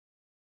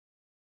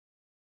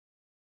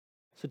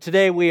So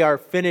today we are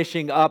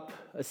finishing up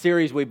a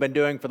series we've been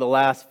doing for the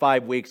last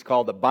 5 weeks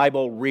called the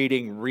Bible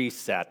Reading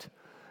Reset.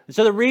 And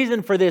so the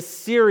reason for this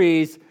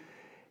series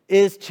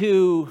is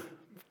two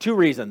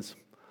reasons.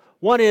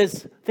 One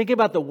is thinking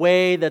about the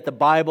way that the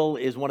Bible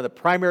is one of the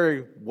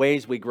primary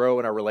ways we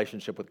grow in our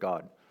relationship with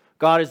God.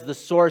 God is the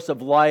source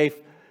of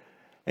life,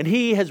 and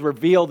He has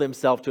revealed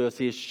Himself to us.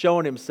 He has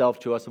shown Himself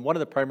to us, and one of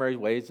the primary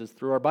ways is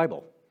through our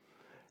Bible.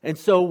 And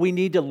so we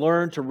need to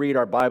learn to read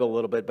our Bible a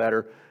little bit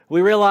better.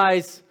 We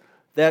realize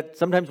that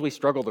sometimes we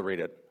struggle to read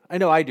it. I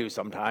know I do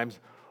sometimes.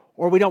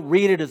 Or we don't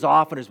read it as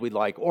often as we'd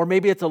like. Or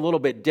maybe it's a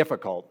little bit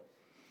difficult.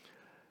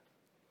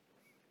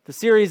 The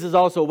series is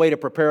also a way to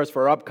prepare us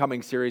for our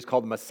upcoming series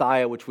called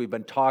Messiah, which we've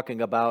been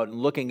talking about and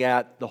looking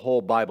at the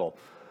whole Bible.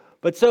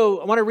 But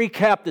so I want to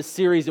recap the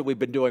series that we've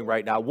been doing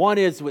right now. One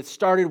is it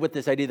started with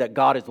this idea that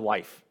God is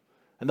life.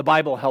 And the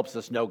Bible helps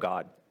us know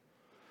God.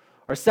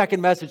 Our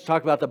second message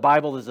talked about the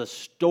Bible as a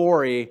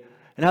story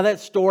and how that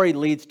story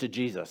leads to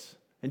Jesus.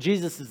 And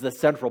Jesus is the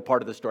central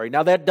part of the story.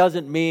 Now, that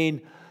doesn't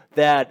mean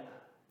that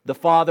the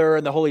Father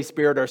and the Holy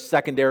Spirit are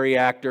secondary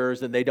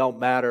actors and they don't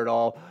matter at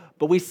all.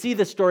 But we see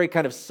the story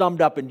kind of summed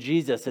up in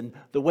Jesus and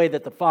the way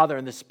that the Father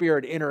and the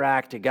Spirit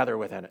interact together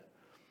within it.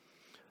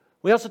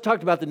 We also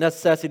talked about the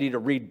necessity to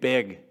read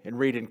big and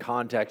read in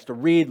context, to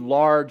read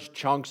large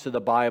chunks of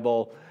the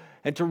Bible,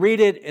 and to read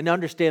it and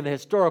understand the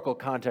historical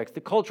context, the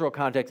cultural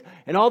context,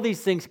 and all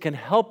these things can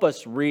help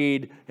us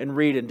read and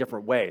read in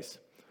different ways.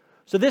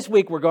 So this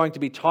week we're going to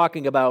be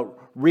talking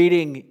about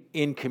reading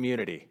in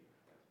community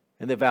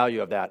and the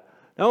value of that.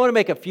 Now I want to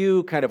make a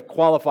few kind of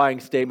qualifying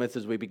statements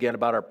as we begin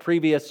about our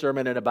previous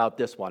sermon and about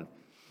this one.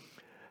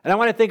 And I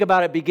want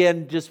to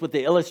begin just with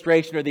the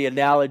illustration or the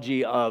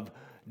analogy of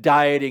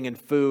dieting and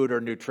food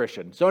or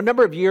nutrition. So a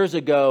number of years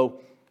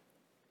ago,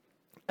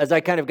 as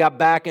I kind of got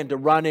back into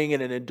running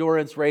and in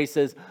endurance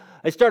races,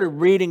 I started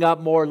reading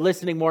up more,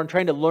 listening more, and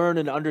trying to learn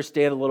and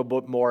understand a little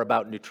bit more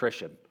about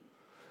nutrition.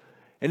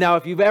 And now,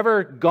 if you've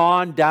ever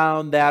gone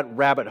down that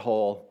rabbit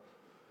hole,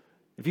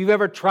 if you've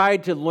ever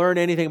tried to learn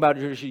anything about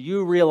nutrition,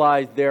 you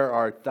realize there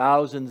are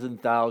thousands and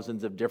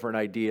thousands of different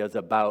ideas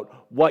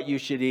about what you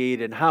should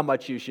eat and how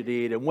much you should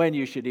eat and when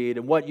you should eat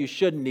and what you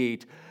shouldn't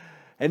eat,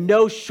 and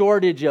no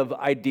shortage of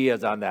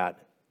ideas on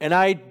that. And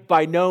I,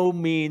 by no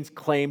means,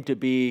 claim to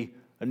be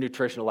a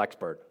nutritional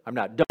expert. I'm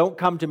not. Don't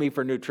come to me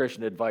for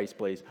nutrition advice,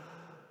 please.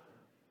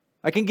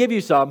 I can give you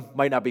some.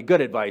 Might not be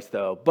good advice,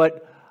 though.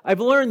 But I've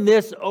learned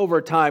this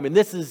over time, and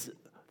this is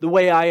the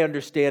way I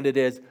understand it,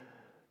 is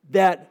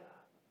that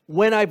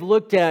when I've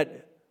looked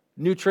at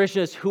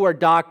nutritionists who are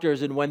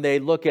doctors and when they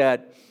look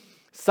at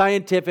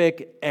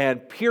scientific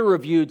and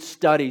peer-reviewed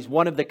studies,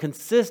 one of the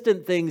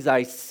consistent things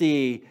I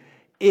see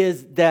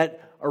is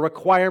that a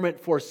requirement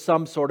for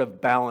some sort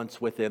of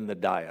balance within the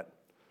diet.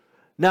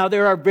 Now,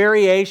 there are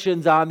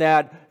variations on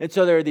that, and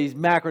so there are these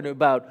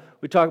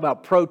we talk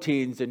about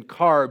proteins and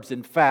carbs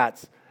and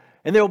fats,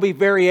 and there will be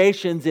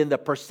variations in the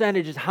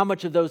percentages, how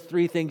much of those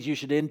three things you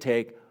should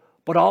intake,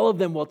 but all of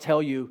them will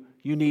tell you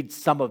you need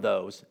some of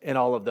those and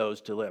all of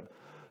those to live.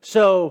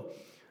 So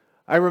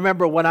I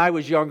remember when I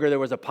was younger, there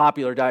was a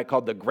popular diet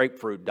called the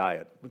grapefruit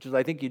diet, which is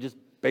I think you just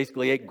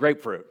basically ate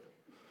grapefruit.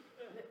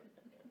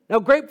 Now,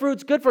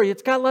 grapefruit's good for you.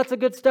 It's got lots of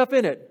good stuff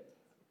in it,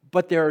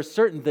 but there are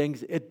certain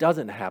things it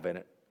doesn't have in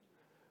it.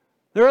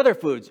 There are other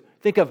foods.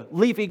 Think of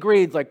leafy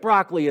greens like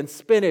broccoli and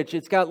spinach.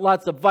 It's got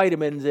lots of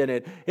vitamins in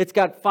it. It's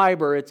got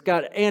fiber. It's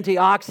got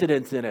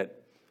antioxidants in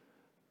it.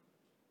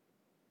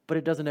 But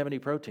it doesn't have any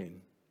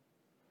protein.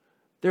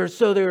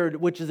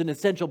 Which is an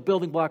essential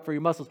building block for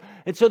your muscles.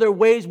 And so there are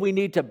ways we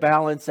need to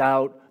balance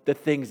out the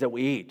things that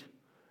we eat.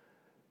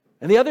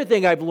 And the other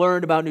thing I've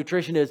learned about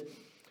nutrition is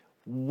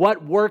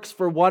what works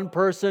for one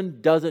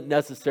person doesn't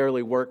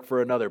necessarily work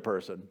for another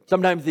person.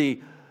 Sometimes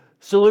the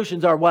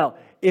solutions are, well,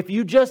 if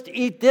you just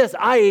eat this,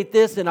 I ate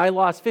this and I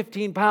lost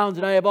 15 pounds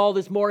and I have all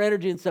this more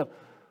energy and stuff.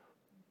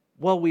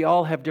 Well, we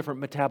all have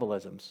different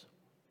metabolisms.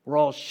 We're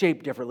all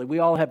shaped differently. We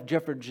all have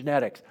different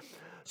genetics.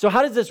 So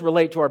how does this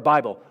relate to our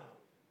Bible?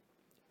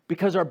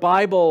 Because our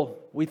Bible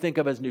we think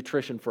of as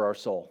nutrition for our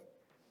soul.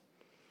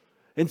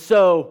 And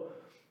so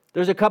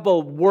there's a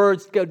couple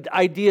words,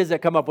 ideas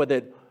that come up with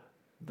it.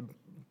 The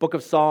book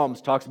of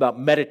Psalms talks about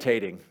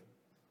meditating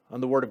on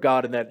the Word of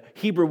God, and that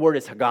Hebrew word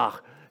is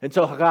hagach. And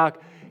so hagach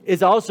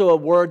is also a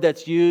word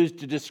that's used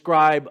to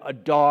describe a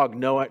dog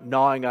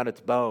gnawing on its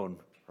bone,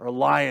 or a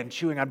lion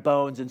chewing on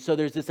bones. And so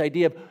there's this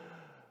idea of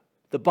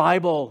the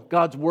Bible,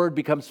 God's Word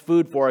becomes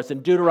food for us.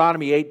 In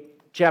Deuteronomy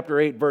chapter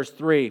 8, verse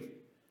 3,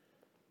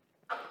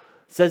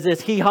 says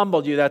this, He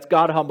humbled you, that's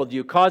God humbled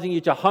you, causing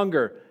you to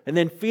hunger, and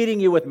then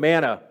feeding you with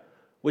manna,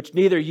 which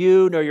neither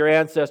you nor your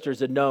ancestors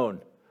had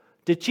known,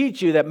 to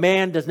teach you that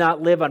man does not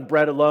live on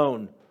bread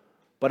alone,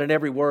 but in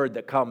every word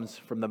that comes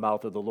from the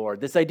mouth of the Lord.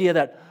 This idea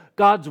that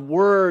God's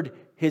Word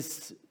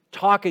is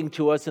talking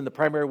to us in the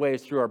primary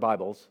ways through our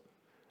Bibles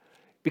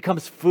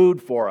becomes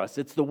food for us.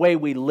 It's the way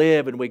we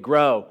live and we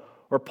grow.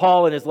 Or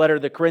Paul in his letter to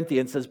the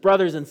Corinthians says,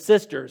 brothers and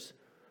sisters,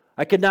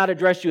 I could not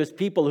address you as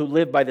people who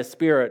live by the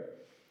Spirit,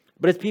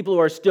 but as people who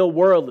are still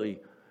worldly,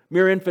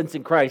 mere infants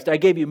in Christ. I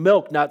gave you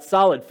milk, not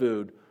solid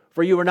food,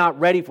 for you were not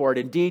ready for it.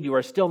 Indeed, you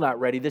are still not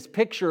ready. This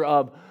picture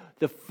of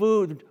the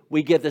food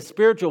we get, the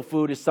spiritual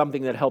food, is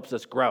something that helps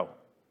us grow.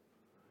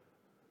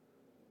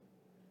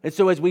 And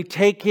so as we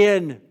take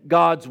in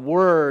God's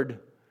word,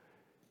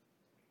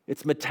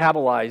 it's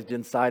metabolized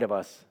inside of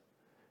us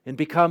and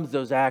becomes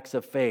those acts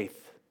of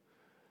faith,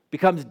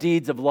 becomes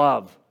deeds of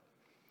love.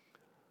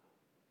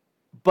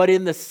 But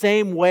in the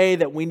same way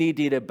that we need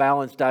to eat a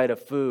balanced diet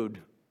of food,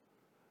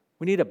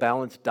 we need a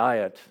balanced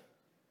diet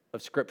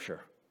of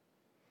Scripture.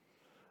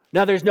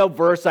 Now, there's no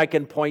verse I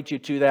can point you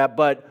to that,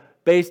 but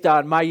based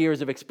on my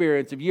years of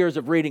experience, of years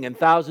of reading and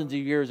thousands of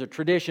years of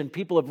tradition,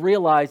 people have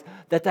realized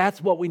that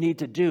that's what we need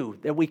to do,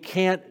 that we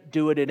can't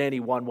do it in any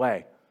one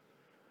way.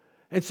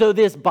 And so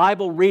this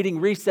Bible reading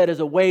reset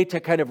is a way to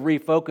kind of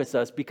refocus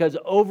us, because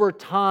over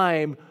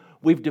time,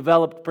 we've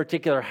developed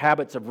particular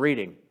habits of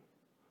reading.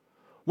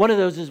 One of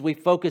those is we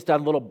focused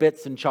on little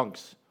bits and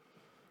chunks.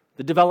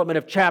 The development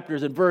of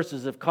chapters and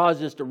verses have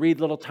caused us to read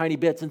little tiny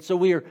bits. And so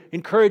we are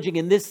encouraging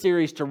in this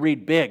series to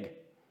read big.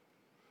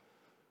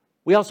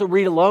 We also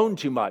read alone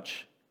too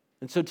much.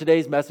 And so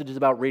today's message is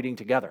about reading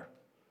together.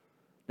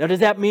 Now, does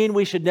that mean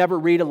we should never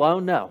read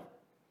alone? No.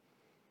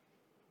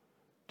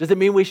 Does it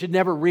mean we should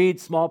never read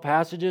small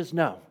passages?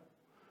 No.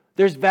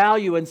 There's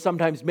value in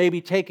sometimes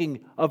maybe taking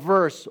a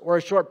verse or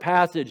a short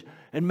passage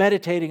and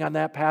meditating on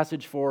that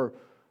passage for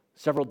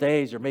several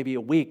days or maybe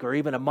a week or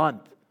even a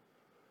month.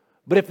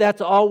 But if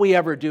that's all we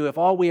ever do, if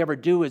all we ever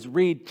do is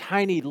read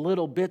tiny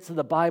little bits of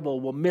the Bible,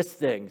 we'll miss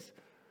things.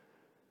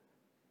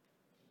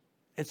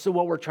 And so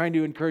what we're trying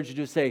to encourage you to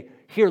do is say,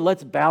 here,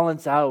 let's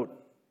balance out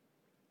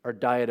our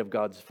diet of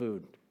God's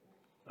food,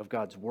 of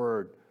God's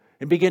Word,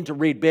 and begin to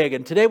read big.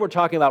 And today we're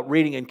talking about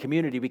reading in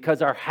community,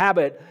 because our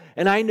habit,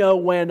 and I know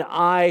when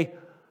I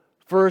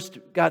first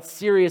got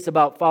serious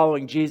about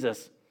following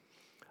Jesus,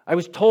 I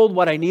was told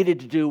what I needed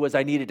to do was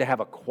I needed to have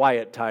a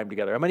quiet time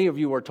together. How many of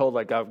you were told,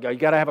 like, oh, you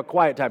got to have a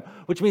quiet time?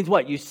 Which means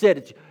what? You sit,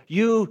 it's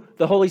you,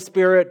 the Holy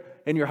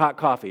Spirit, and your hot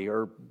coffee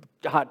or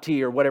hot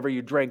tea or whatever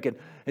you drink,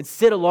 and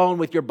sit alone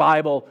with your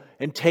Bible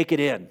and take it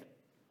in. And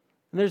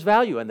there's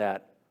value in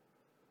that.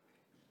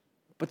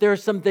 But there are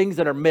some things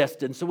that are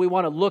missed, and so we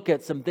want to look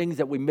at some things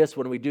that we miss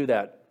when we do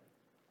that.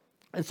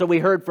 And so we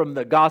heard from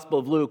the Gospel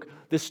of Luke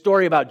this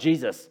story about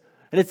Jesus.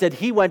 And it said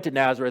he went to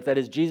Nazareth, that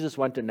is, Jesus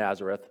went to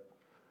Nazareth,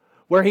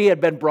 where he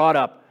had been brought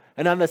up.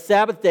 And on the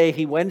Sabbath day,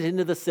 he went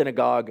into the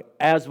synagogue,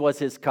 as was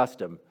his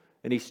custom,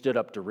 and he stood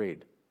up to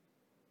read.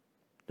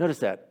 Notice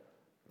that.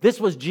 This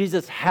was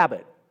Jesus'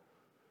 habit.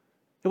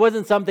 It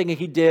wasn't something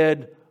he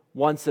did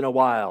once in a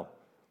while,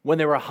 when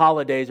there were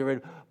holidays,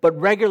 but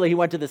regularly he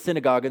went to the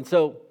synagogue. And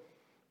so,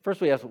 first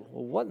we asked,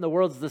 well, what in the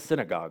world is the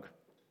synagogue?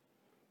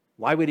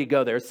 Why would he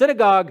go there?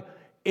 Synagogue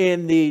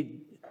in the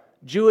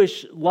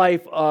Jewish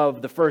life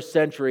of the first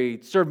century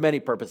served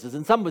many purposes.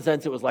 In some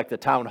sense, it was like the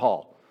town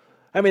hall.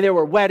 I mean, there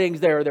were weddings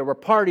there were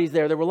parties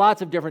there were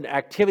lots of different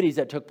activities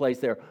that took place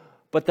there.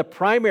 But the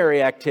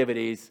primary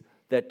activities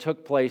that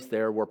took place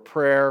there were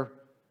prayer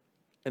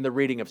and the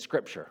reading of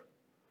Scripture.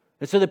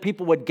 And so the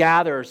people would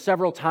gather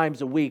several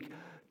times a week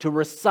to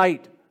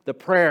recite the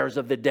prayers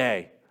of the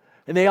day.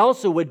 And they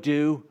also would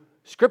do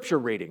Scripture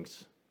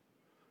readings.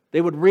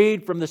 They would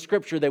read from the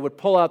Scripture. They would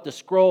pull out the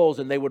scrolls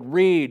and they would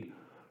read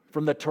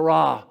from the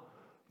Torah,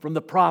 from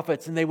the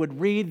prophets, and they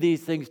would read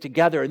these things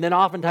together. And then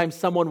oftentimes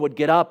someone would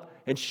get up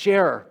and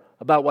share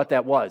about what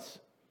that was.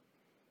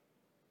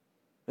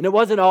 And it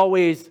wasn't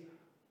always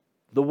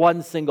the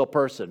one single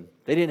person.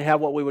 They didn't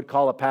have what we would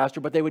call a pastor,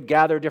 but they would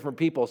gather different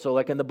people. So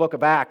like in the book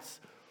of Acts,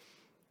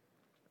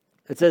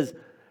 it says,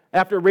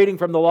 after reading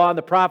from the law and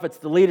the prophets,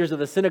 the leaders of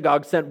the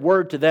synagogue sent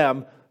word to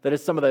them, that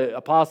is some of the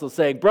apostles,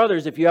 saying,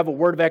 brothers, if you have a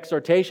word of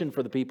exhortation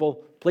for the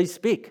people, please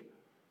speak.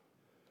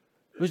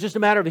 It was just a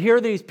matter of, here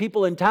are these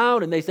people in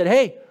town, and they said,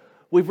 hey,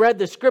 we've read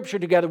the Scripture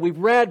together. We've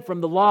read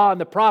from the law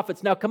and the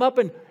prophets. Now come up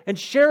and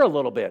share a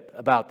little bit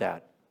about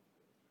that.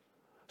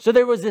 So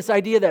there was this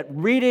idea that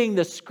reading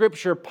the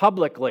Scripture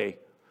publicly,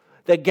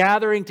 that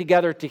gathering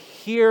together to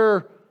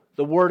hear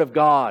the Word of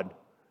God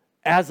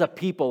as a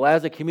people,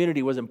 as a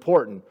community, was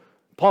important.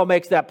 Paul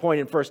makes that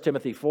point in 1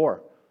 Timothy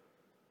 4.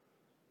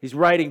 He's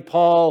writing,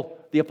 Paul,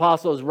 the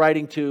apostle, is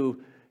writing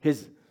to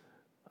his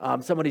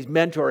someone he's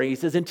mentoring. He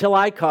says, until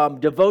I come,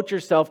 devote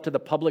yourself to the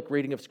public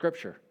reading of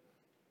Scripture,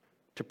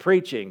 to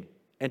preaching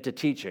and to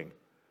teaching.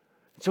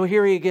 So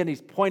here again,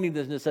 he's pointing to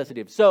this necessity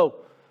of. So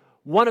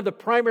one of the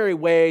primary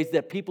ways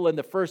that people in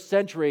the first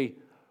century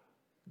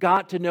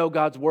got to know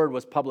God's Word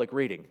was public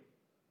reading.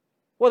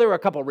 Well, there were a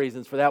couple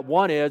reasons for that.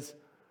 One is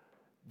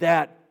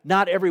that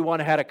not everyone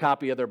had a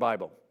copy of their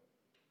Bible.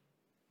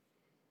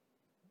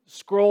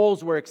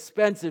 Scrolls were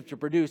expensive to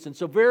produce, and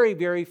so very,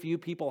 very few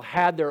people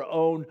had their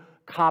own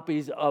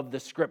copies of the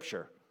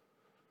Scripture.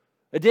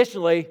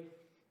 Additionally,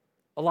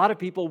 a lot of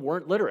people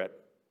weren't literate.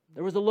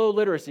 There was a low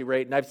literacy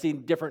rate, and I've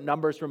seen different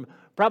numbers from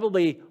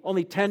probably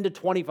only 10 to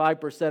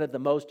 25% at the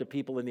most of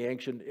people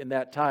in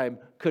that time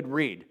could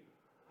read.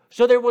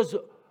 So there was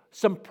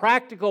some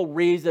practical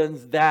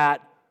reasons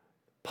that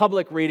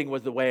public reading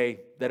was the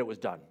way that it was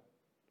done.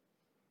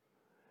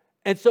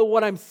 And so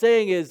what I'm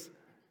saying is,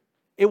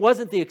 it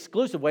wasn't the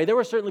exclusive way. There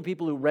were certainly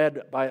people who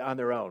read on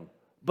their own,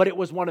 but it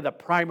was one of the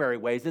primary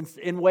ways.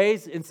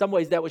 In some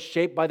ways, that was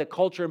shaped by the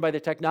culture and by the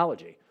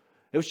technology.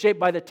 It was shaped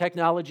by the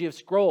technology of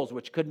scrolls,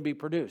 which couldn't be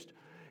produced.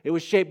 It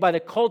was shaped by the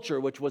culture,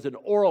 which was an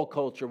oral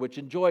culture, which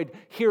enjoyed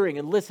hearing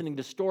and listening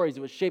to stories.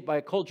 It was shaped by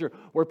a culture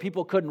where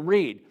people couldn't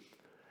read.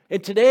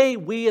 And today,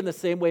 we in the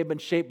same way have been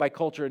shaped by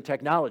culture and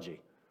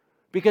technology,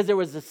 because there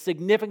was a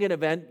significant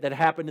event that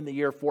happened in the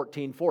year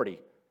 1440.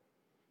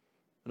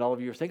 And all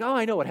of you are saying, oh,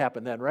 I know what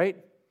happened then, right?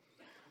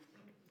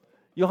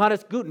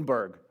 Johannes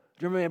Gutenberg,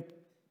 do you remember him?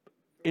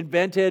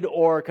 Invented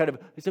or kind of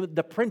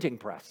the printing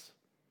press.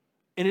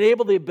 It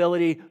enabled the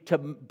ability to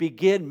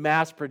begin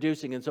mass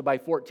producing. And so by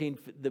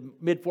the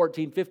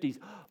mid-1450s,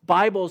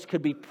 Bibles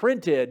could be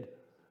printed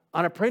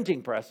on a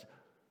printing press.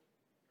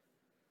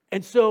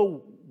 And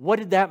so what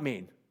did that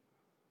mean?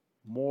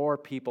 More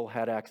people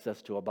had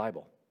access to a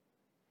Bible.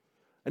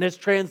 And as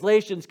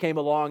translations came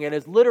along and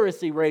as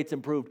literacy rates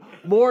improved,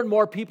 more and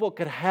more people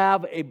could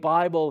have a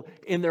Bible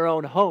in their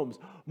own homes.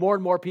 More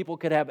and more people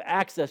could have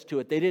access to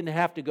it. They didn't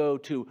have to go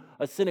to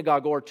a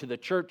synagogue or to the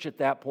church at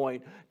that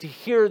point to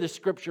hear the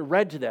scripture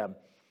read to them,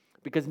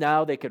 because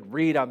now they could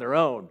read on their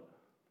own.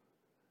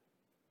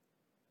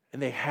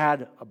 And they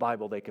had a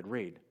Bible they could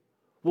read.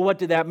 Well, what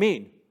did that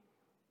mean?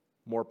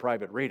 More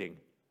private reading.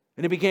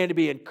 And it began to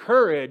be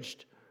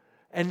encouraged,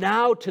 and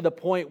now to the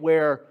point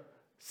where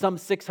some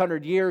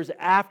 600 years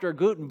after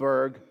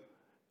Gutenberg,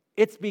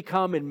 it's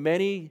become in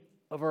many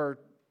of our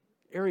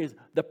areas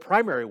the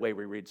primary way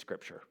we read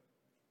Scripture.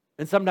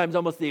 And sometimes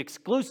almost the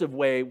exclusive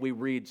way we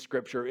read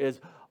Scripture is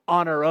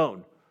on our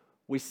own.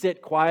 We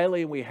sit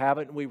quietly and we have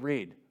it and we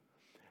read.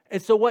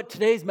 And so what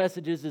today's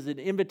message is an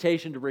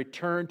invitation to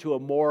return to a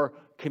more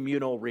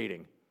communal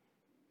reading,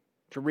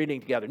 to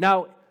reading together.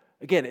 Now,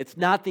 again, it's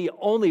not the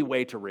only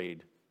way to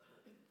read,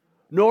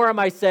 nor am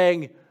I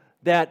saying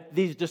that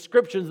these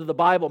descriptions of the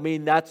Bible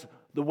mean that's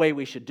the way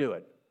we should do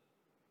it.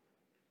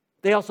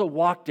 They also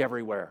walked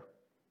everywhere.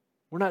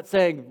 We're not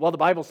saying, well, the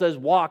Bible says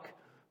walk.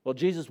 Well,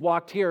 Jesus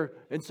walked here,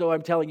 and so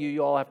I'm telling you,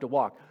 you all have to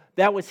walk.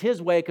 That was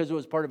his way because it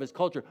was part of his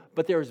culture,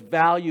 but there's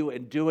value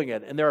in doing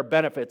it, and there are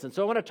benefits. And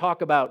so I want to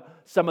talk about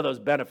some of those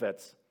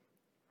benefits.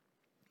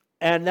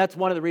 And that's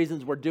one of the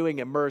reasons we're doing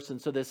Immerse.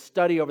 And so this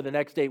study over the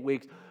next 8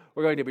 weeks,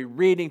 we're going to be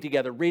reading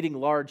together, reading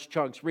large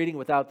chunks, reading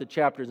without the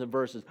chapters and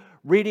verses,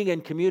 reading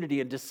in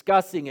community and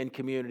discussing in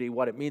community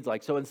what it means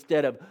like. So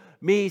instead of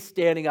me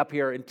standing up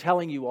here and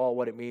telling you all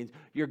what it means,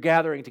 you're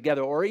gathering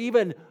together. Or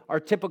even our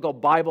typical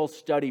Bible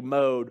study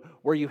mode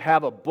where you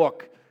have a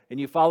book and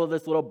you follow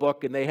this little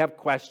book and they have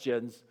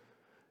questions.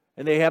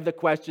 And they have the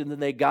questions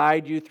and they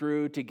guide you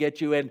through to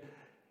get you in.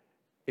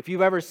 If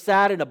you've ever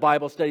sat in a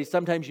Bible study,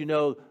 sometimes you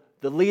know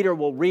the leader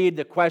will read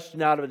the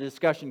question out of a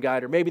discussion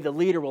guide, or maybe the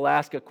leader will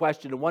ask a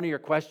question, and one of your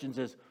questions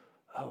is,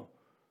 oh,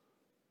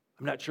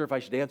 I'm not sure if I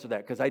should answer that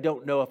because I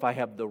don't know if I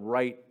have the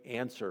right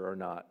answer or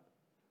not.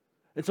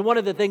 And so one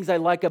of the things I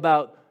like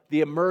about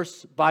the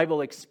Immerse Bible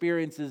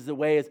experience is the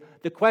way is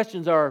the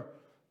questions are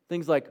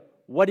things like,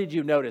 what did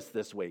you notice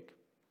this week?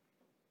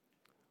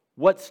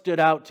 What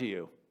stood out to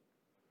you?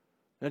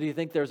 Now, do you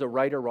think there's a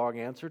right or wrong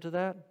answer to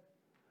that?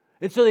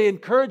 And so the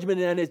encouragement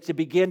then is to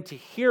begin to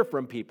hear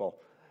from people.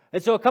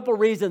 And so a couple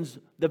reasons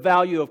the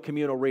value of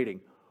communal reading.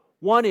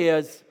 One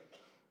is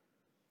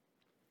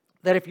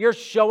that if you're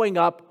showing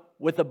up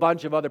with a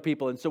bunch of other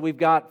people, and so we've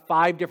got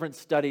 5 different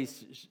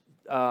studies,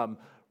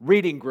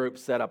 reading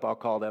groups set up, I'll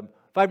call them.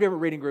 5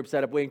 different reading groups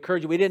set up. We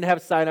encourage you, we didn't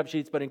have sign-up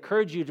sheets, but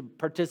encourage you to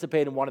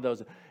participate in one of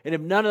those. And if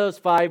none of those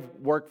 5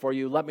 work for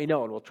you, let me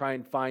know, and we'll try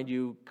and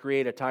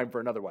create a time for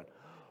another one.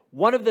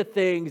 One of the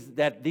things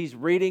that these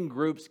reading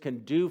groups can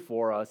do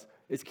for us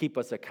is keep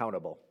us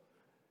accountable.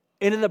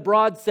 And in the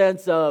broad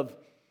sense of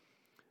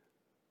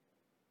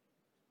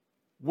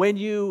when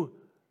you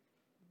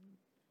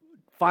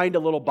find a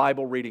little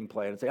Bible reading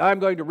plan and say, I'm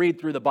going to read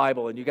through the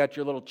Bible, and you got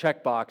your little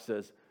check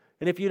boxes.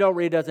 And if you don't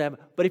read, it doesn't have.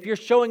 But if you're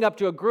showing up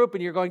to a group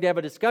and you're going to have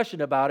a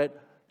discussion about it,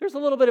 there's a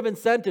little bit of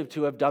incentive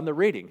to have done the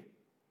reading.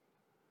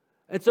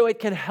 And so it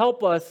can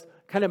help us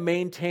kind of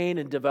maintain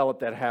and develop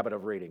that habit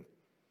of reading.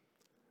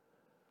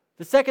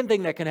 The second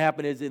thing that can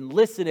happen is in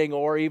listening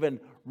or even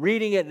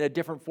reading it in a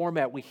different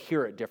format, we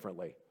hear it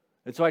differently.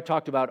 And so I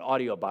talked about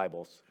audio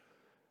Bibles.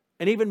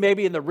 And even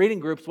maybe in the reading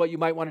groups, what you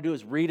might want to do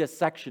is read a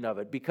section of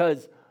it,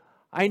 because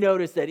I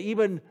noticed that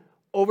even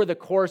over the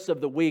course of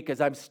the week,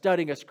 as I'm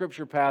studying a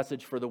scripture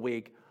passage for the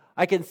week,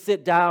 I can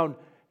sit down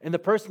and the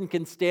person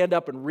can stand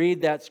up and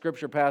read that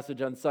scripture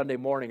passage on Sunday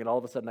morning, and all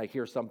of a sudden I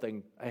hear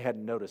something I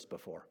hadn't noticed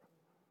before.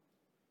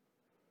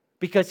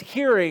 Because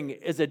hearing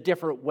is a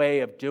different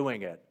way of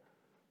doing it.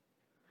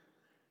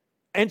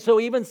 And so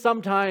even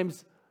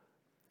sometimes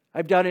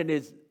I've done it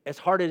as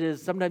hard as it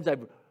is. Sometimes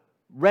I've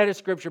read a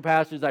scripture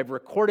passage, I've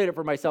recorded it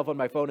for myself on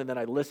my phone, and then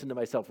I listen to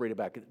myself read it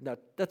back. Now,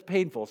 that's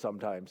painful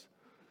sometimes.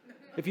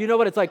 If you know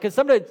what it's like, because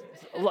sometimes,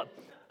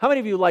 how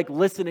many of you like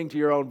listening to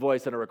your own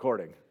voice in a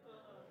recording?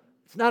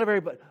 It's not a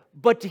very,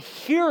 but to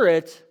hear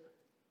it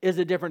is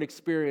a different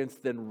experience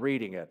than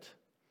reading it.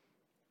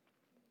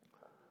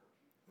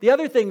 The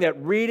other thing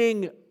that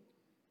reading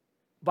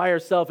by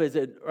ourselves is,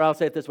 or I'll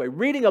say it this way,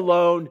 reading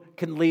alone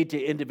can lead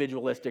to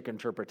individualistic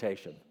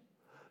interpretation.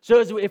 So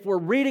if we're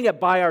reading it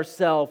by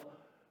ourselves,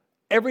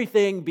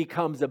 everything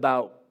becomes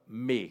about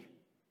me.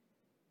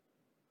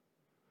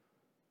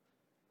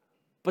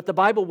 But the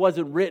Bible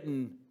wasn't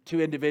written to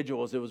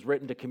individuals, it was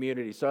written to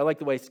communities. So I like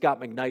the way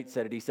Scott McKnight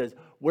said it. He says,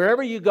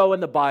 wherever you go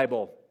in the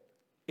Bible,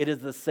 it is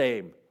the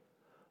same.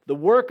 The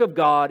work of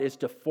God is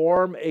to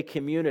form a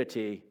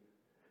community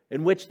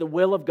in which the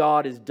will of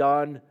God is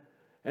done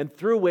and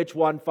through which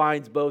one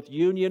finds both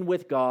union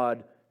with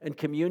God and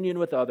communion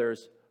with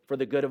others for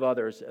the good of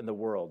others and the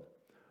world.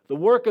 The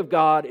work of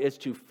God is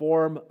to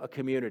form a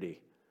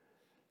community.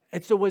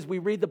 And so as we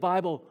read the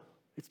Bible,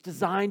 it's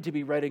designed to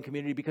be read in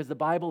community because the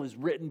Bible is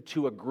written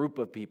to a group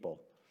of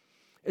people.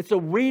 And so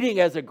reading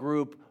as a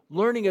group,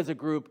 learning as a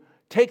group,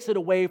 takes it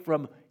away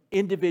from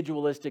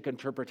individualistic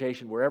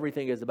interpretation where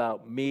everything is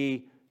about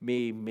me,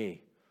 me,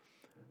 me.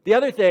 The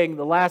other thing,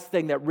 the last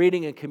thing that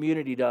reading in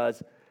community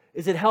does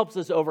is it helps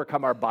us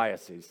overcome our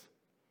biases.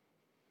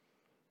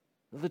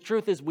 The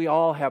truth is we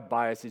all have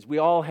biases. We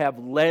all have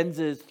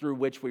lenses through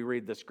which we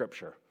read the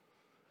Scripture.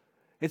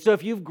 And so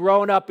if you've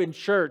grown up in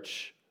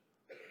church,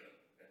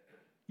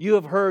 you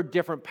have heard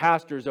different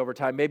pastors over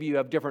time. Maybe you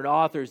have different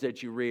authors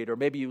that you read, or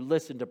maybe you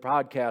listen to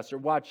podcasts or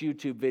watch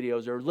YouTube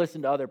videos or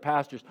listen to other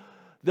pastors.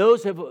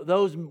 Those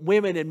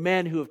women and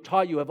men who have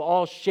taught you have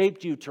all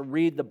shaped you to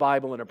read the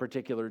Bible in a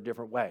particular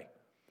different way.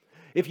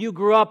 If you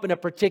grew up in a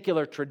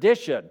particular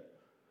tradition,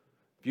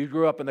 if you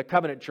grew up in the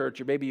Covenant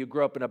Church, or maybe you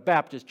grew up in a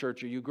Baptist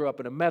church, or you grew up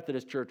in a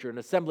Methodist church, or an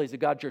Assemblies of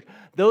God church,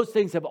 those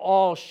things have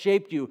all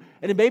shaped you,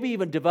 and it maybe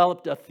even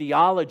developed a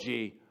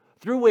theology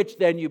through which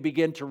then you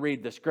begin to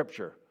read the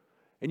Scripture.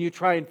 And you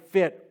try and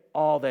fit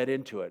all that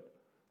into it.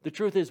 The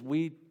truth is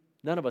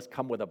none of us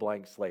come with a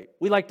blank slate.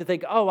 We like to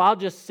think, I'll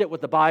just sit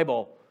with the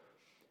Bible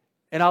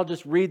and I'll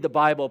just read the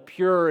Bible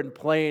pure and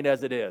plain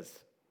as it is.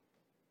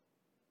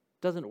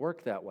 It doesn't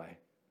work that way.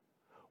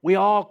 We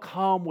all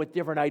come with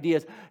different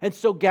ideas. And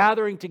so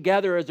gathering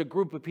together as a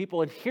group of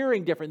people and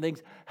hearing different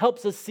things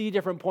helps us see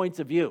different points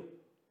of view.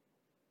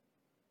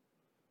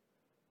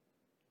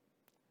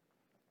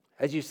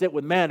 As you sit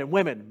with men and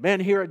women, men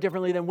hear it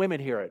differently than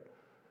women hear it.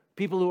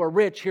 People who are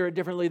rich hear it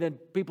differently than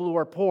people who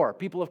are poor.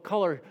 People of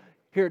color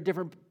hear it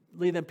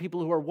differently than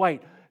people who are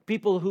white.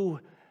 People who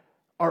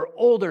are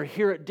older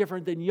hear it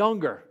different than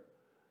younger.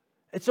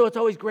 And so it's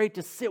always great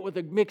to sit with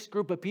a mixed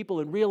group of people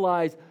and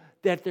realize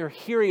that they're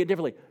hearing it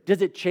differently.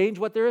 Does it change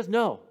what there is?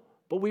 No.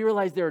 But we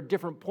realize there are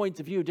different points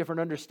of view, different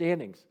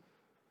understandings.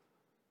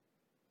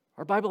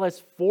 Our Bible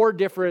has 4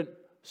 different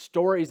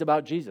stories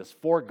about Jesus,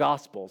 4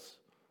 Gospels.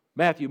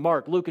 Matthew,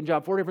 Mark, Luke, and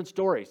John, 4 different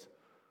stories.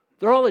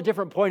 They're all a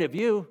different point of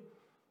view.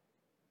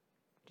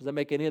 Does that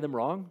make any of them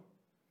wrong?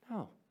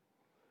 No.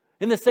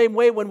 In the same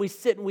way, when we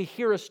sit and we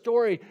hear a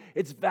story,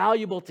 it's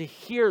valuable to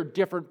hear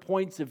different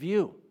points of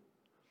view.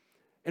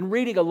 And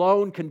reading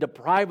alone can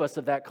deprive us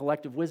of that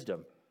collective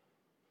wisdom.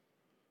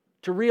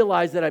 To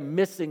realize that I'm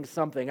missing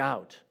something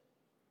out.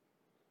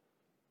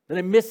 That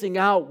I'm missing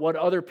out what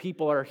other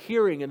people are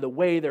hearing and the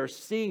way they're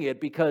seeing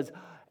it, because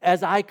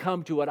as I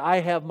come to it,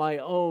 I have my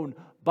own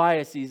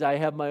biases, I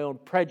have my own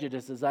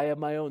prejudices, I have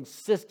my own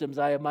systems,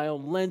 I have my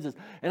own lenses,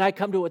 and I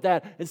come to it with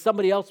that, and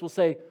somebody else will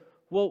say,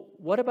 well,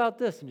 what about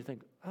this? And you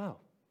think,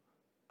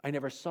 I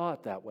never saw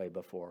it that way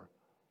before.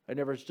 I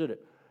never understood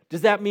it.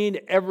 Does that mean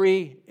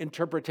every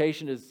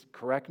interpretation is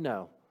correct?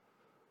 No.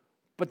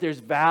 But there's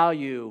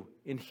value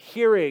in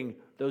hearing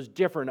those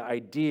different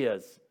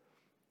ideas.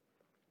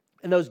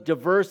 And those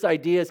diverse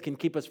ideas can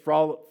keep us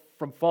from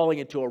falling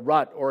into a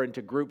rut or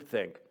into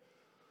groupthink.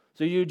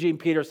 So Eugene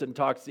Peterson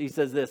he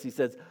says this, he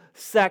says,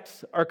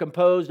 sects are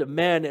composed of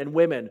men and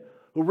women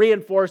who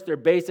reinforce their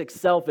basic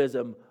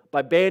selfism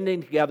by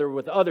banding together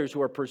with others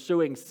who are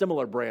pursuing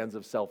similar brands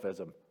of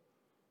selfism.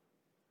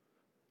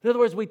 In other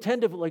words, we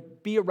tend to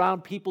be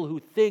around people who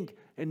think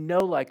and know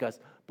like us.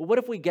 But what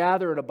if we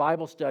gather in a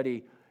Bible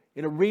study,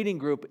 in a reading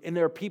group, and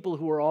there are people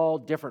who are all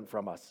different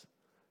from us?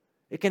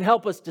 It can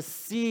help us to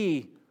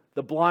see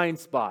the blind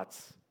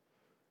spots.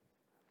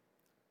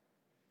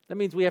 That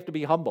means we have to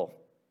be humble.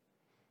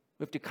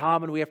 We have to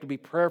come and we have to be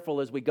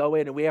prayerful as we go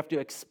in, and we have to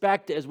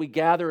expect as we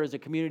gather as a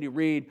community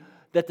read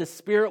that the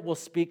Spirit will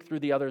speak through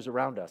the others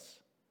around us.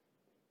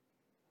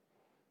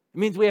 It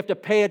means we have to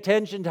pay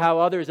attention to how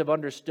others have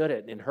understood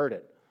it and heard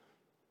it.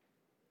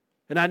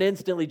 And not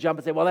instantly jump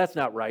and say, well, that's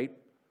not right.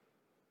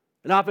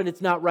 And often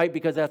it's not right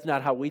because that's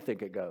not how we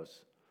think it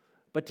goes.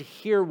 But to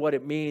hear what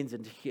it means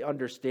and to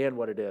understand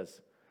what it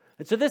is.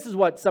 And so this is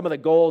what some of the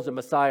goals of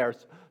Messiah are.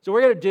 So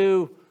we're going to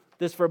do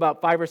this for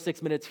about 5 or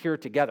 6 minutes here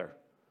together.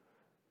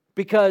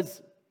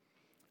 Because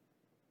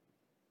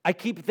I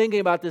keep thinking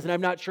about this and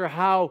I'm not sure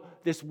how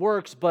this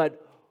works,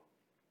 but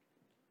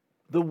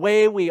the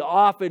way we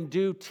often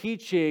do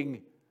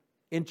teaching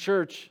in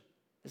church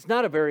is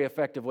not a very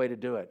effective way to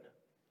do it.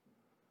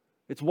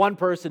 It's one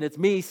person, it's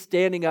me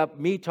standing up,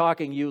 me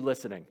talking, you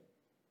listening.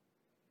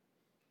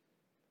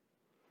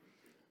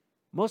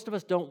 Most of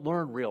us don't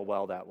learn real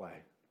well that way.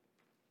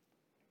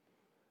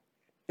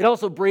 It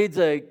also breeds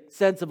a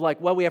sense of like,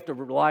 well, we have to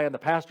rely on the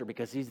pastor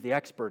because he's the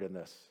expert in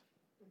this.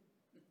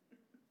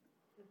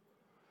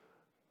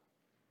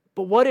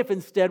 But what if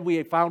instead we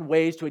had found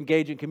ways to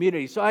engage in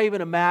community? So I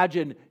even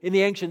imagine in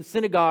the ancient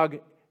synagogue,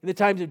 in the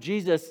times of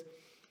Jesus,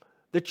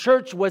 the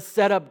church was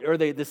set up, or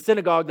the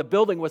synagogue, the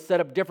building was set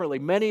up differently.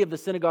 Many of the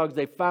synagogues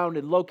they found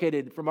and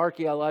located from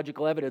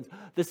archaeological evidence,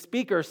 the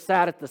speaker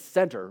sat at the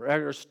center,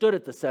 or stood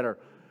at the center,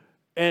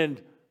 and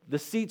the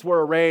seats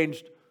were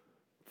arranged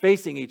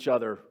facing each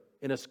other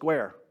in a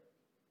square.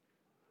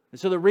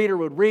 And so the reader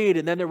would read,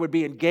 and then there would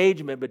be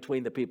engagement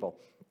between the people.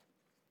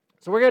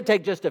 So we're going to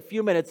take just a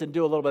few minutes and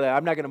do a little bit of that.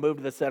 I'm not going to move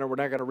to the center. We're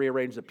not going to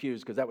rearrange the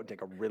pews because that would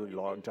take a really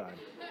long time.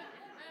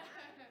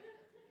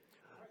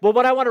 But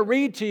what I want to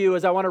read to you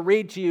is I want to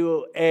read to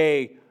you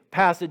a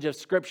passage of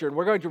Scripture. And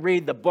we're going to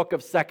read the book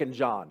of 2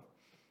 John,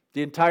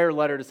 the entire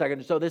letter to 2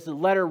 John. So this is a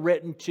letter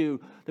written to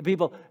the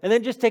people. And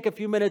then just take a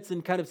few minutes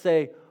and kind of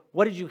say,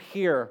 what did you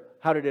hear?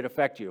 How did it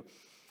affect you?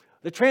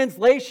 The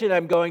translation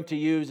I'm going to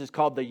use is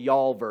called the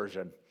Y'all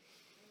version.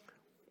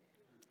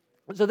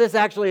 So this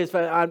actually is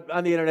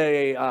on the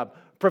internet, a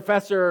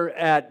professor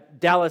at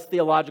Dallas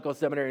Theological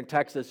Seminary in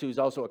Texas, who's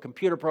also a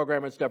computer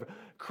programmer and stuff,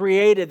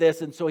 created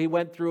this. And so he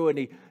went through and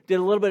he did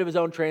a little bit of his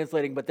own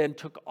translating, but then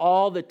took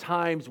all the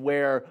times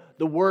where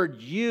the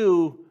word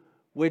you,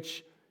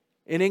 which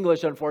in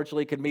English,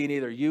 unfortunately, can mean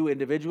either you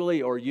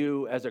individually or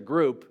you as a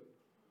group.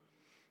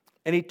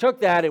 And he took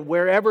that, and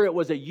wherever it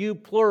was a you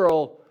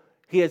plural,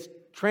 he has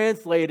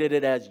translated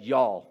it as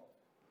y'all.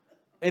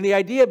 And the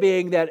idea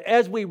being that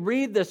as we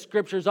read the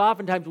Scriptures,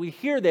 oftentimes we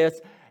hear this,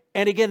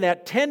 and again,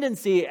 that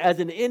tendency as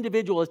an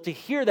individual is to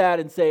hear that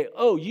and say,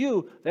 oh,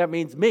 you, that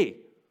means me.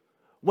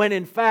 When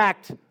in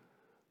fact,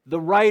 the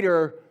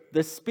writer,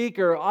 the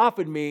speaker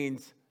often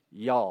means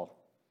y'all.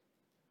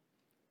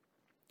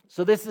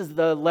 So this is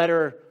the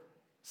letter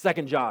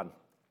 2 John.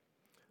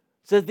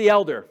 It says, the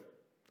elder,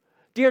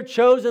 dear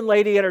chosen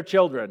lady and her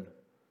children,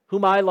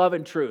 whom I love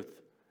in truth,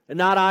 and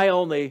not I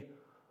only,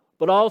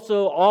 but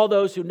also all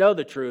those who know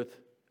the truth,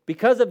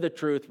 because of the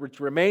truth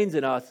which remains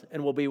in us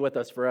and will be with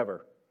us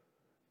forever.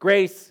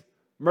 Grace,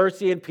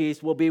 mercy, and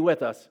peace will be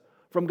with us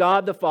from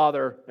God the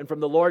Father and from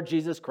the Lord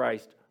Jesus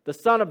Christ, the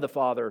Son of the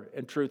Father,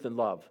 in truth and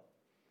love.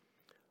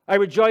 I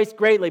rejoice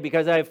greatly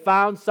because I have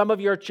found some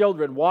of your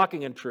children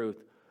walking in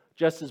truth,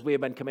 just as we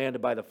have been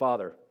commanded by the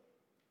Father.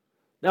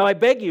 Now I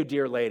beg you,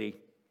 dear lady,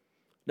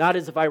 not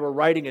as if I were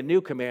writing a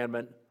new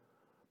commandment,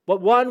 but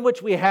one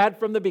which we had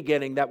from the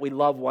beginning, that we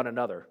love one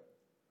another.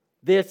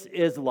 This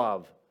is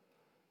love,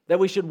 that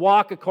we should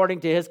walk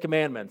according to His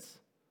commandments.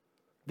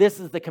 This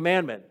is the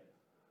commandment,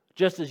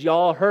 just as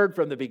y'all heard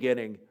from the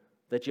beginning,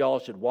 that y'all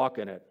should walk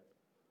in it.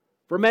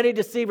 For many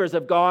deceivers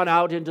have gone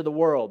out into the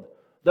world,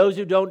 those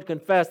who don't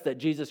confess that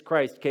Jesus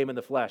Christ came in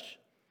the flesh.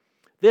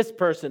 This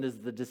person is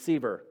the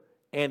deceiver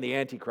and the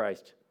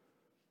Antichrist.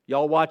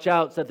 Y'all watch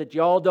out so that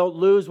y'all don't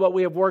lose what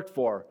we have worked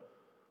for,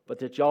 but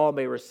that y'all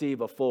may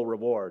receive a full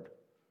reward.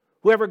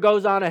 Whoever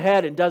goes on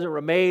ahead and doesn't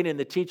remain in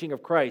the teaching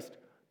of Christ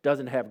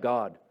doesn't have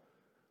God.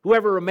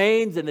 Whoever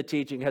remains in the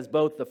teaching has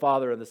both the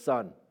Father and the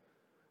Son.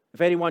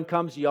 If anyone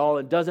comes to y'all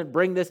and doesn't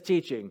bring this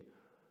teaching,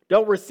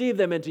 don't receive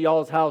them into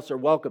y'all's house or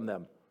welcome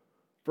them.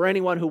 For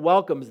anyone who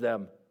welcomes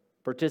them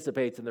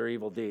participates in their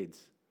evil deeds.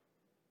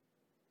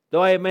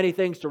 Though I have many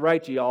things to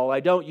write to y'all, I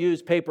don't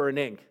use paper and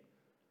ink.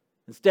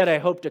 Instead, I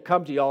hope to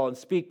come to y'all and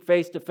speak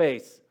face to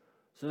face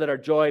so that our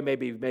joy may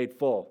be made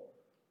full.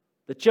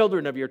 The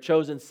children of your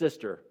chosen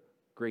sister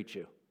greet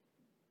you.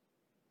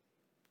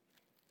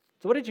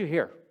 So what did you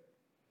hear?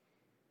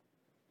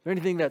 Is there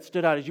anything that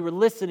stood out as you were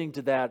listening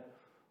to that?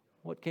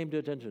 What came to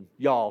attention?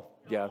 Y'all.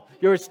 Yeah.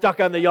 You were stuck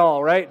on the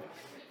y'all, right?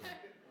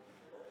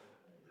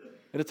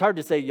 And it's hard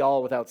to say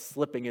y'all without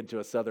slipping into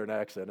a southern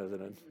accent,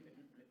 isn't it?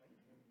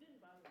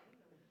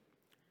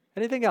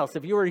 Anything else?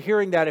 If you were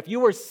hearing that, if you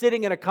were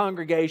sitting in a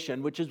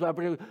congregation, which is,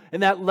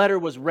 and that letter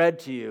was read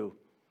to you,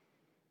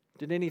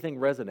 did anything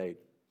resonate?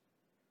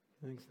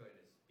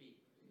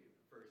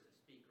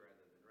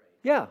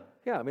 Yeah.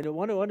 I mean,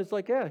 one is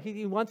like, yeah,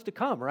 he wants to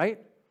come, right?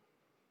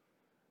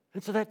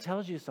 And so that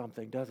tells you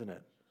something, doesn't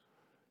it?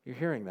 You're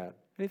hearing that.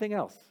 Anything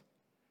else?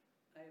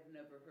 I have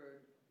never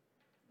heard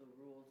the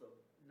rules of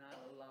not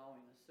allowing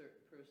a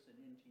certain person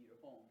into your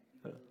home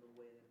because of the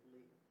way they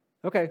believe.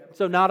 Okay,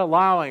 so not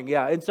allowing,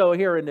 yeah. And so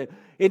here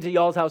into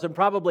y'all's house, and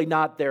probably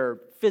not their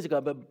physical,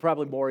 but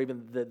probably more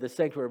even the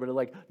sanctuary, but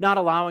like not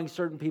allowing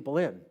certain people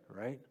in,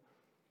 right?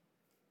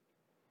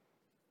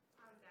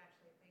 I was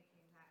actually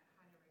thinking that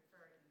kind of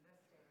referred in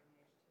this day and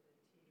age to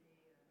the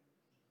TV and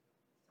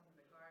some of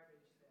the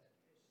garbage that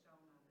is shown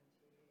on the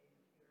TV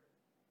here.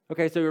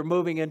 Okay, so you're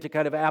moving into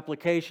kind of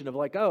application of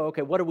like, oh,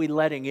 okay, what are we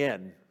letting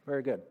in?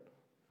 Very good.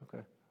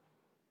 Okay.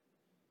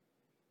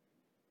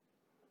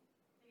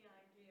 The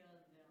idea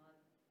that the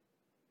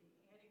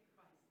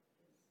Antichrist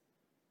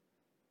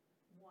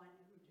is one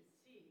who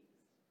deceives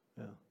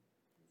Yeah.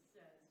 and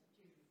says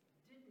Jesus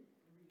didn't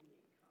really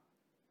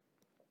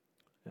come.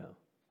 Yeah.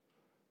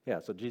 Yeah,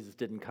 so Jesus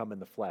didn't come in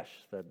the flesh,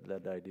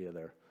 that idea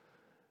there.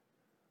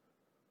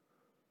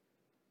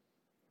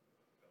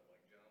 Felt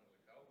like John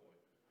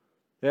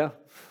Yeah?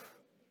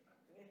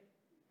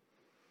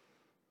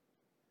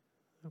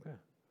 Okay.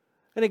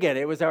 And again,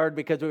 it was hard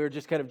because we were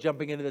just kind of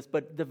jumping into this,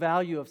 but the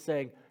value of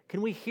saying,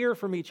 can we hear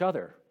from each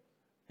other?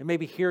 And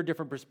maybe hear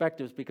different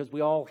perspectives because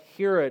we all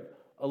hear it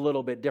a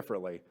little bit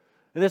differently.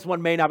 And this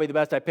one may not be the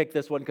best. I picked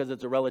this one because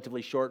it's a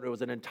relatively short, it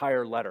was an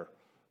entire letter.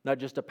 Not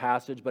just a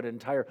passage, but an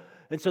entire.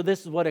 And so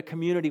this is what a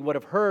community would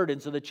have heard.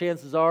 And so the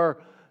chances are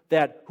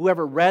that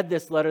whoever read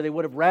this letter, they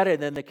would have read it,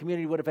 and then the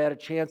community would have had a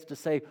chance to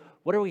say,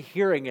 what are we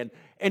hearing? And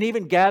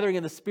even gathering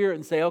in the Spirit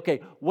and say,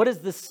 okay, what is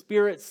the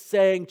Spirit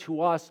saying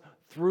to us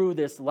through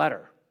this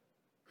letter?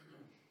 I'm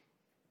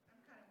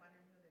kind of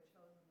wondering who the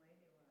chosen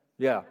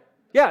lady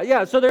was.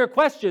 Yeah. So there are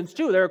questions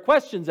too. There are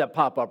questions that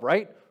pop up,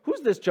 right? Who's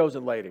this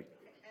chosen lady? And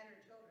her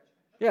children.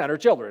 Yeah, and her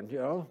children, Why did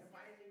he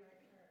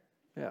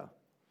write her? Yeah.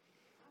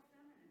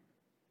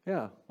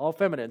 Yeah, all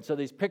feminine. So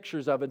these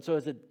pictures of it. So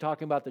is it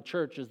talking about the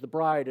church as the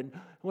bride? And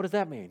what does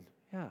that mean?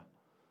 Yeah.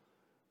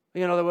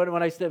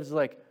 When I said it was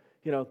like,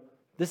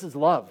 this is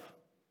love,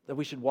 that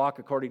we should walk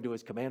according to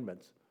his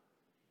commandments.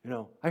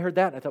 I heard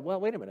that and I thought, well,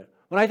 wait a minute.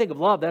 When I think of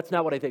love, that's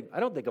not what I think. I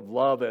don't think of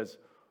love as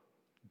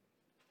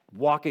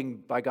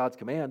walking by God's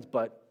commands,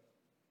 but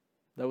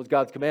that was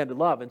God's command to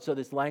love. And so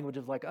this language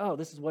of like, oh,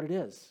 this is what it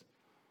is.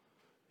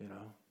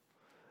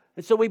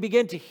 And so we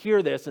begin to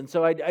hear this. And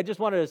so I just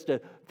wanted us to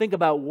think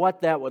about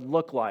what that would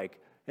look like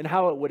and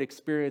how it would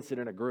experience it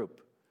in a group.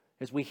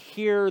 As we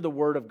hear the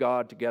Word of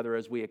God together,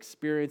 as we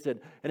experience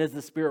it, and as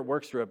the Spirit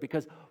works through it.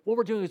 Because what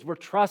we're doing is we're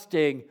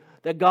trusting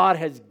that God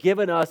has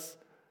given us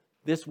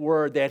this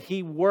Word, that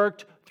He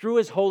worked through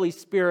His Holy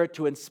Spirit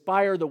to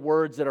inspire the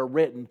words that are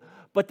written,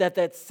 but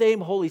that same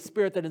Holy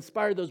Spirit that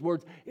inspired those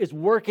words is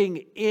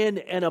working in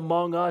and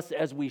among us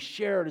as we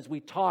share it, as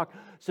we talk,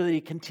 so that He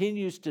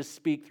continues to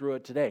speak through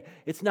it today.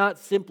 It's not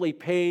simply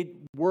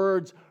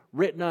words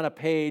written on a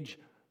page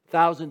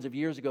thousands of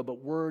years ago,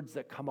 but words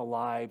that come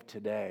alive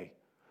today.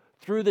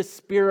 Through the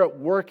Spirit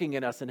working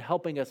in us and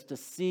helping us to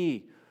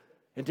see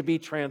and to be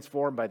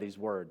transformed by these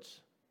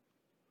words.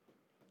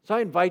 So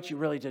I invite you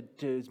really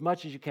to as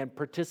much as you can,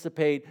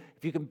 participate.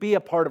 If you can be a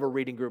part of a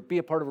reading group, be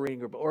a part of a reading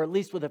group, or at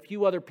least with a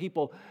few other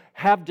people,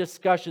 have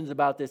discussions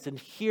about this and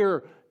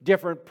hear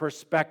different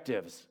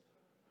perspectives.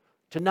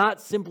 To not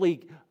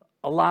simply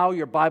allow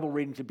your Bible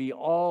reading to be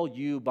all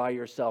you by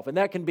yourself. And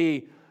that can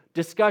be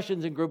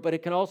discussions in group, but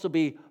it can also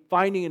be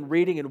finding and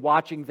reading and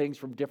watching things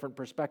from different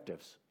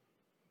perspectives.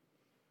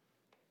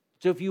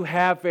 So if you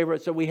have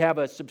favorites, so we have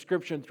a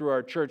subscription through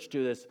our church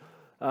to this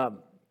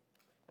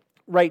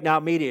Right Now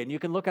Media, and you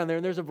can look on there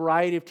and there's a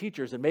variety of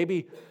teachers, and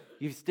maybe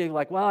you stay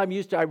like, well, I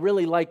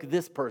really like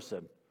this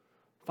person.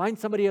 Find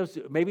somebody else,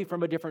 maybe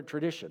from a different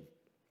tradition,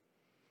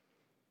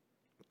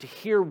 to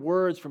hear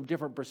words from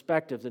different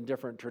perspectives and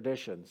different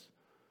traditions.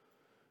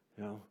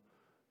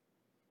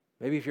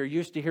 Maybe if you're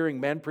used to hearing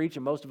men preach,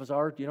 and most of us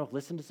are,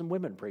 listen to some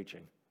women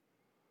preaching.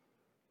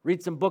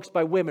 Read some books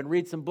by women,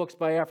 read some books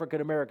by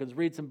African Americans,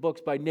 read some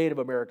books by Native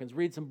Americans,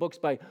 read some books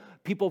by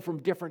people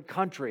from different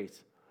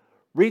countries.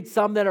 Read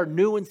some that are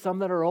new and some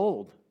that are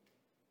old.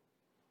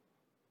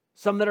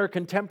 Some that are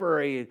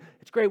contemporary.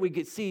 It's great we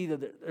get see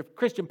that the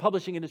Christian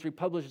publishing industry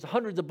publishes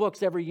hundreds of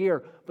books every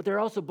year, but there are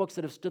also books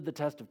that have stood the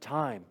test of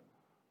time.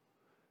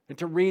 And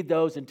to read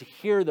those and to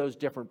hear those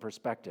different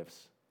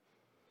perspectives.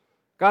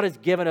 God has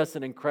given us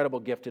an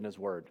incredible gift in His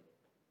Word.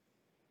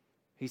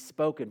 He's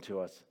spoken to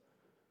us.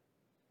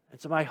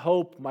 And so my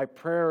hope, my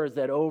prayer is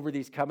that over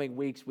these coming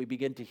weeks, we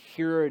begin to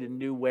hear it in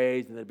new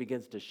ways and that it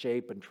begins to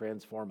shape and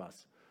transform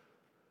us.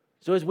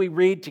 So as we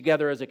read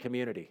together as a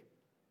community,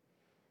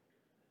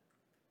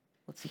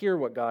 let's hear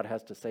what God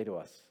has to say to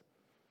us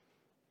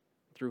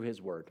through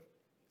His Word.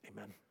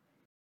 Amen.